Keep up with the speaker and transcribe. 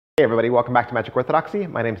Hey everybody, welcome back to Magic Orthodoxy.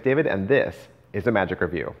 My name's David and this is a Magic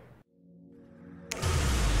Review.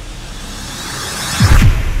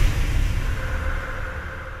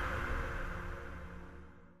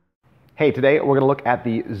 Hey, today we're going to look at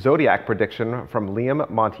the Zodiac prediction from Liam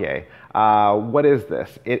Montier. What is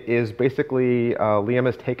this? It is basically, Liam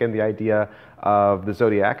has taken the idea of the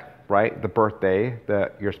Zodiac, right, the birthday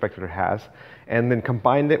that your spectator has, and then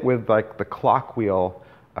combined it with like the clock wheel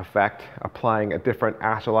effect, applying a different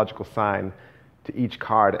astrological sign to each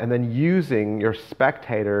card, and then using your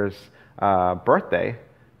spectator's birthday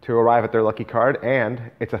to arrive at their lucky card. And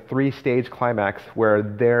it's a 3-stage climax where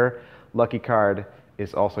their lucky card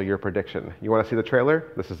is also your prediction. You want to see the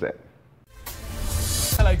trailer? This is it.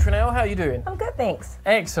 Hello Trinell, how are you doing? I'm good, thanks.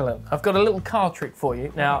 Excellent. I've got a little card trick for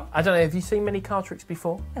you. Now, I don't know, have you seen many card tricks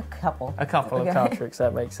before? A couple. A couple of card tricks,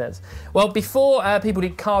 that makes sense. Well, before people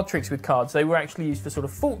did card tricks with cards, they were actually used for sort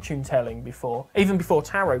of fortune telling before. Even before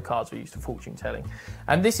tarot cards were used for fortune telling.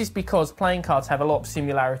 And this is because playing cards have a lot of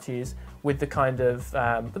similarities with the kind of,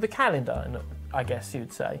 with the calendar, I guess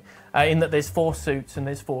you'd say, in that there's 4 suits and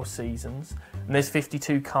there's 4 seasons, and there's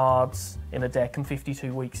 52 cards in a deck and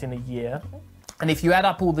 52 weeks in a year. And if you add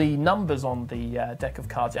up all the numbers on the deck of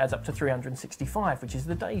cards, it adds up to 365, which is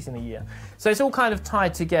the days in a year. So it's all kind of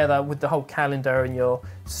tied together with the whole calendar and your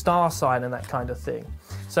star sign and that kind of thing.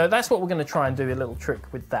 So that's what we're going to try and do, a little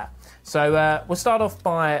trick with that. So we'll start off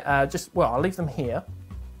by I'll leave them here.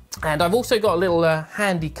 And I've also got a little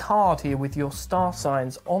handy card here with your star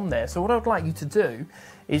signs on there. So what I'd like you to do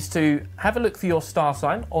is to have a look for your star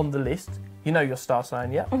sign on the list. You know your star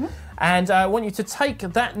sign, yeah? Mm-hmm. And I want you to take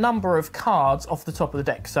that number of cards off the top of the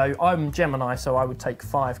deck. So I'm Gemini, so I would take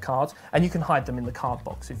 5 cards, and you can hide them in the card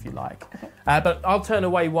box if you like. Okay. But I'll turn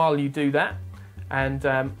away while you do that, and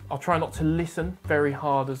I'll try not to listen very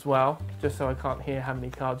hard as well, just so I can't hear how many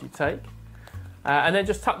cards you take. And then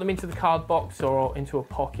just tuck them into the card box or into a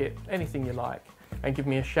pocket, anything you like, and give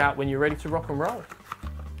me a shout when you're ready to rock and roll.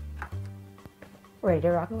 Ready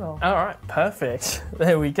to rock and roll. All right, perfect.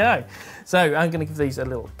 There we go. So I'm going to give these a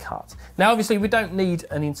little cut. Now, obviously, we don't need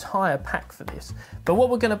an entire pack for this, but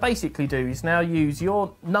what we're going to basically do is now use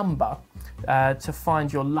your number to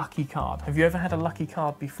find your lucky card. Have you ever had a lucky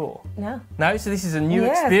card before? No. No? So this is a new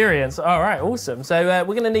experience. All right, awesome. So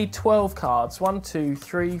we're going to need 12 cards. 1, 2,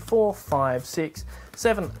 3, 4, 5, 6,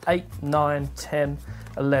 7, 8, 9, 10,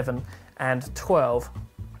 11, and 12.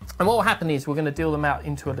 And what will happen is we're going to deal them out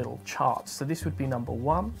into a little chart. So this would be number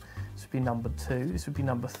 1, this would be number 2, this would be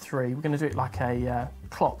number 3. We're going to do it like a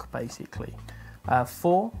clock, basically.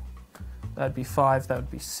 4, that would be 5, that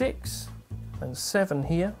would be 6, and 7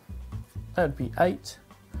 here. That would be 8.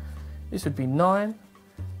 This would be 9,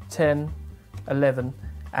 10, 11,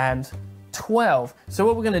 and 12. So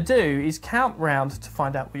what we're going to do is count round to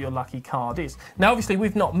find out what your lucky card is. Now, obviously,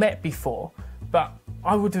 we've not met before, but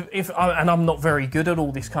I would have, and I'm not very good at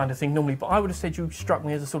all this kind of thing normally, but I would have said you struck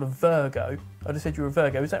me as a sort of Virgo. I'd have said you were a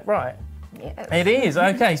Virgo. Is that right? Yes. It is.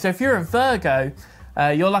 Okay, so if you're a Virgo,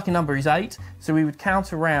 your lucky number is 8. So we would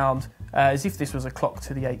count around as if this was a clock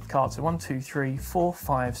to the 8th card. So 1, 2, 3, 4,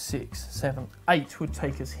 5, 6, 7, 8 would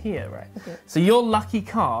take us here, right? Okay. So your lucky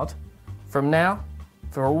card from now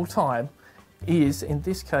for all time is, in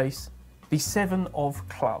this case, the 7 of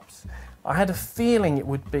clubs. I had a feeling it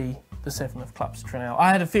would be the 7 of clubs, Trinell.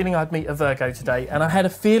 I had a feeling I'd meet a Virgo today, and I had a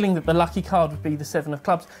feeling that the lucky card would be the 7 of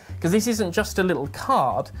clubs, because this isn't just a little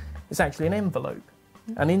card, it's actually an envelope.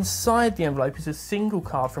 And inside the envelope is a single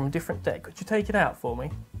card from a different deck. Could you take it out for me?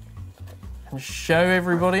 And show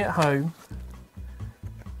everybody at home.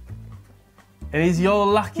 It is your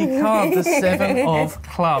lucky card, the 7 of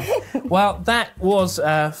clubs. Well, that was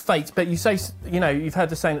fate, but you say, you know, you've heard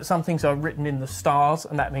the saying that some things are written in the stars,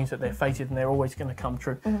 and that means that they're fated and they're always going to come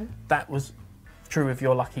true. Mm-hmm. That was true of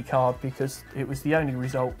your lucky card because it was the only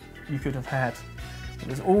result you could have had. It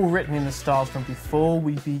was all written in the stars from before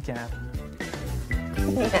we began.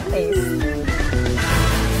 Nice.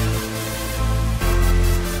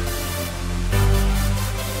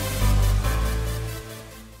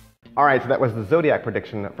 All right, so that was the Zodiac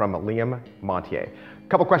prediction from Liam Montier. A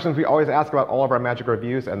couple questions we always ask about all of our magic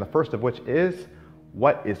reviews, and the first of which is,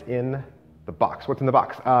 what is in the box? What's in the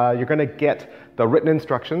box? You're going to get the written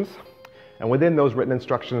instructions, and within those written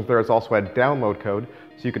instructions, there is also a download code,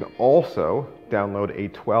 so you can also download a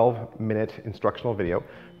 12-minute instructional video.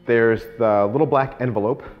 There's the little black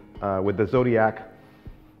envelope with the Zodiac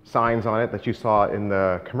signs on it that you saw in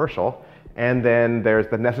the commercial, and then there's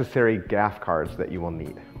the necessary gaff cards that you will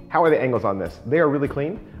need. How are the angles on this? They are really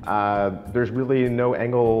clean. There's really no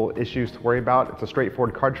angle issues to worry about. It's a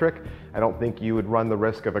straightforward card trick. I don't think you would run the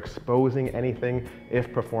risk of exposing anything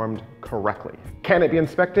if performed correctly. Can it be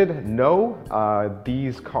inspected? No.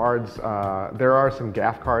 These cards, there are some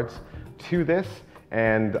gaff cards to this,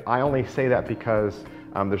 and I only say that because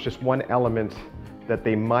there's just one element that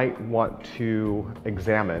they might want to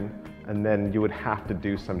examine, and then you would have to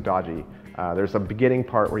do some dodgy. There's a beginning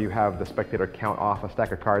part where you have the spectator count off a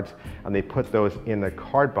stack of cards and they put those in the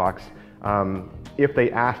card box. If they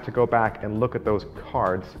ask to go back and look at those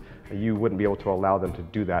cards, you wouldn't be able to allow them to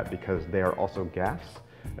do that because they are also gaffs.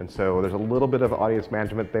 And so there's a little bit of audience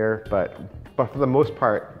management there, but for the most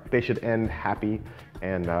part, they should end happy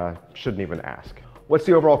and shouldn't even ask. What's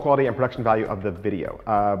the overall quality and production value of the video?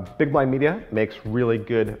 Big Blind Media makes really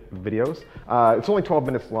good videos. It's only 12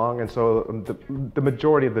 minutes long, and so the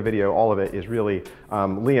majority of the video, all of it, is really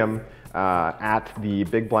Liam at the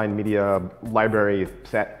Big Blind Media library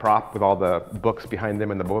set prop with all the books behind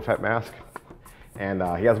him and the Boba Fett mask. And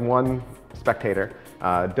he has one spectator,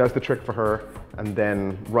 does the trick for her, and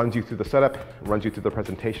then runs you through the setup, runs you through the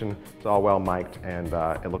presentation. It's all well mic'd, and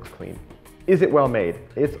it looks clean. Is it well made?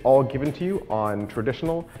 It's all given to you on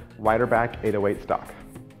traditional rider-back 808 stock.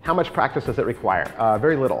 How much practice does it require?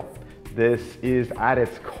 Very little. This is at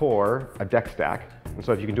its core a deck stack. And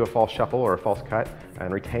so if you can do a false shuffle or a false cut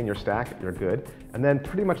and retain your stack, you're good. And then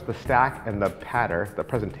pretty much the stack and the patter, the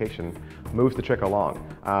presentation, moves the trick along.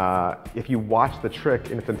 If you watch the trick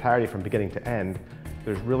in its entirety from beginning to end,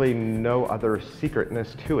 there's really no other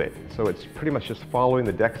secretness to it. So it's pretty much just following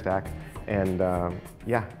the deck stack, and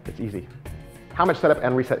yeah, it's easy. How much setup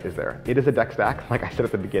and reset is there? It is a deck stack, like I said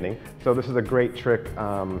at the beginning. So this is a great trick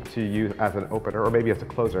to use as an opener or maybe as a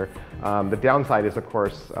closer. The downside is, of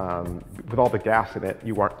course, with all the gaffs in it,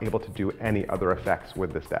 you aren't able to do any other effects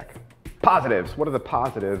with this deck. Positives. What are the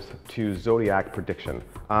positives to Zodiac prediction?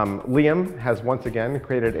 Liam has once again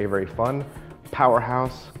created a very fun,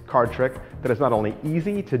 powerhouse card trick that is not only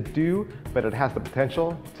easy to do, but it has the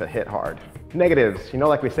potential to hit hard. Negatives. You know,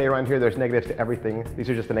 like we say around here, there's negatives to everything. These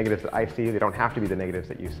are just the negatives that I see. They don't have to be the negatives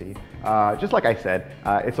that you see. Just like I said,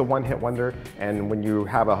 it's a one-hit wonder, and when you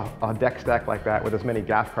have a deck stack like that with as many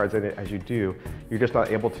gaff cards in it as you do, you're just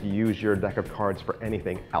not able to use your deck of cards for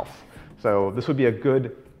anything else. So this would be a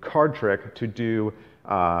good card trick to do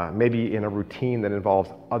maybe in a routine that involves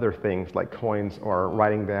other things like coins or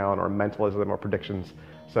writing down or mentalism or predictions.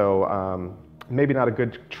 So maybe not a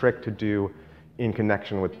good trick to do in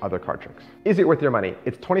connection with other card tricks. Is it worth your money?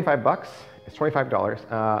 It's 25 bucks. It's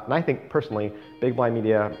 $25. And I think personally, Big Blind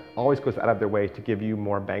Media always goes out of their way to give you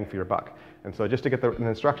more bang for your buck. And so just to get the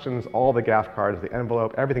instructions, all the gaff cards, the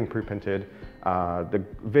envelope, everything pre-printed, the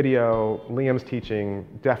video, Liam's teaching,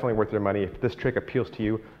 definitely worth your money. If this trick appeals to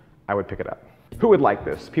you, I would pick it up. Who would like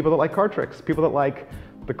this? People that like card tricks, people that like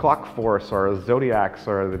the clock force or Zodiacs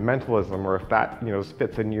or the mentalism, or if that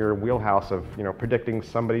fits in your wheelhouse of predicting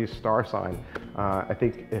somebody's star sign. I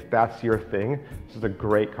think if that's your thing, this is a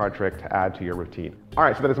great card trick to add to your routine. All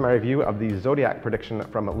right, so that is my review of the Zodiac prediction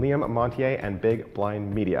from Liam Montier and Big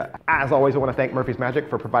Blind Media. As always, I want to thank Murphy's Magic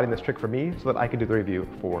for providing this trick for me so that I can do the review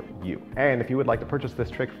for you. And if you would like to purchase this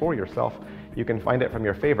trick for yourself, you can find it from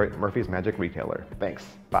your favorite Murphy's Magic retailer. Thanks.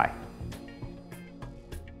 Bye.